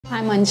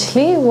I'm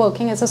Anjali,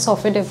 working as a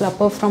software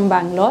developer from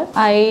Bangalore.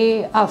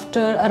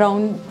 After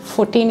around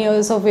 14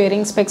 years of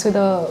wearing specs with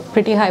a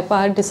pretty high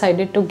power,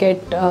 decided to get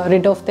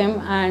rid of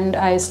them, and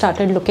I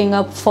started looking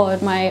up for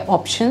my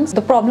options.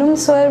 The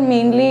problems were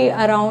mainly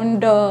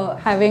around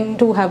having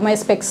to have my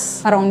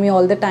specs around me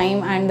all the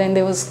time, and then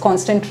there was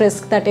constant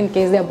risk that in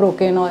case they are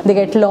broken or they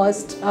get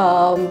lost,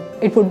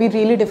 it would be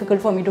really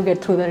difficult for me to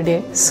get through the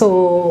day.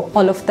 So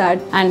all of that,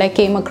 and I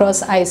came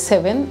across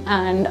Eye7,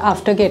 and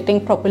after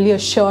getting properly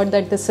assured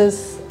that this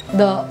is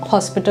the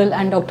hospital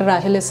and Dr.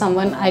 Rahil is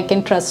someone I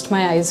can trust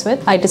my eyes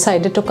with, I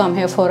decided to come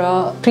here for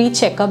a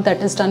pre-checkup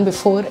that is done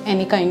before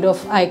any kind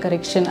of eye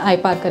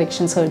power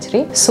correction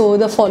surgery. So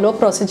the follow-up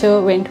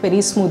procedure went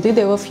very smoothly.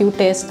 There were few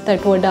tests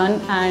that were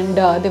done, and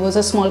there was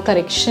a small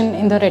correction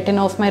in the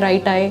retina of my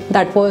right eye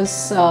that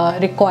was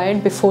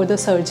required before the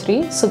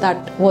surgery. So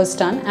that was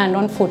done, and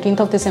on 14th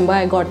of December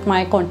I got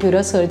my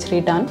Contoura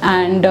surgery done,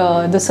 and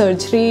the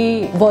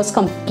surgery was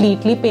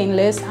completely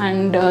painless,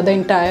 and the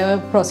entire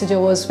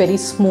procedure was very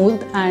smooth.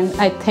 And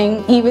I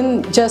think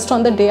even just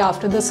on the day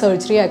after the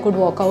surgery, I could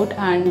walk out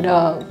and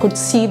could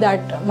see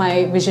that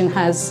my vision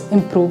has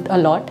improved a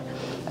lot.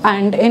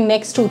 And in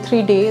next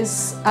 2-3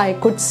 days, I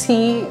could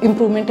see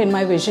improvement in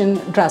my vision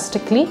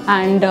drastically.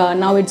 And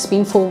now it's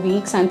been 4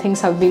 weeks, and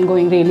things have been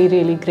going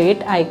really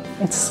great.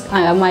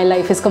 My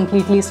life is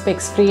completely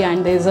specs free,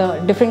 and there's a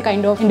different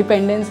kind of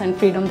independence and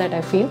freedom that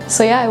I feel.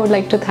 So yeah, I would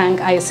like to thank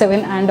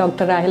Eye7 and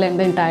Dr. Rahil and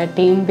the entire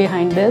team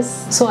behind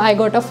this. So I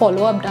got a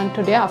follow-up done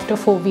today after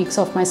 4 weeks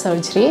of my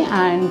surgery,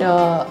 and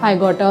I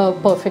got a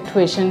perfect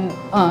vision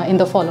in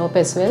the follow-up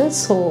as well.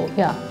 So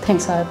yeah,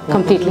 things are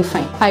completely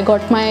fine. I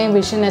got my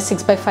vision as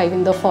 6/5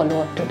 in the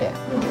follow-up today.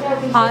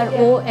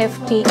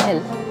 ROFTL,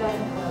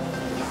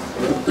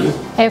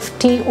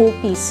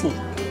 FTOPC,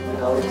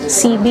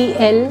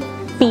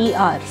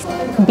 CBLPR,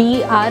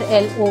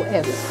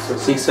 BRLOF. So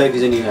 6/5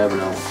 vision you have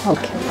now.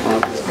 Okay.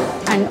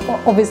 And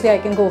obviously I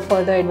can go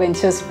for the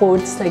adventure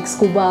sports like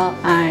scuba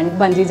and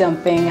bungee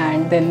jumping,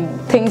 and then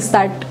things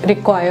that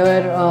require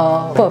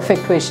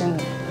perfect vision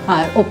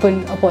are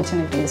open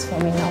opportunities for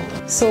me now.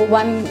 So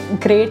one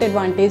great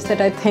advantage that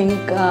I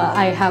think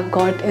I have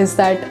got is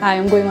that I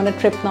am going on a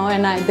trip now,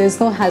 and there's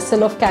no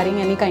hassle of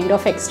carrying any kind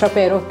of extra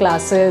pair of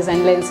glasses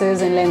and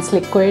lenses and lens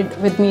liquid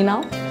with me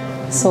now.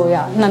 So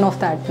yeah, none of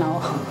that now.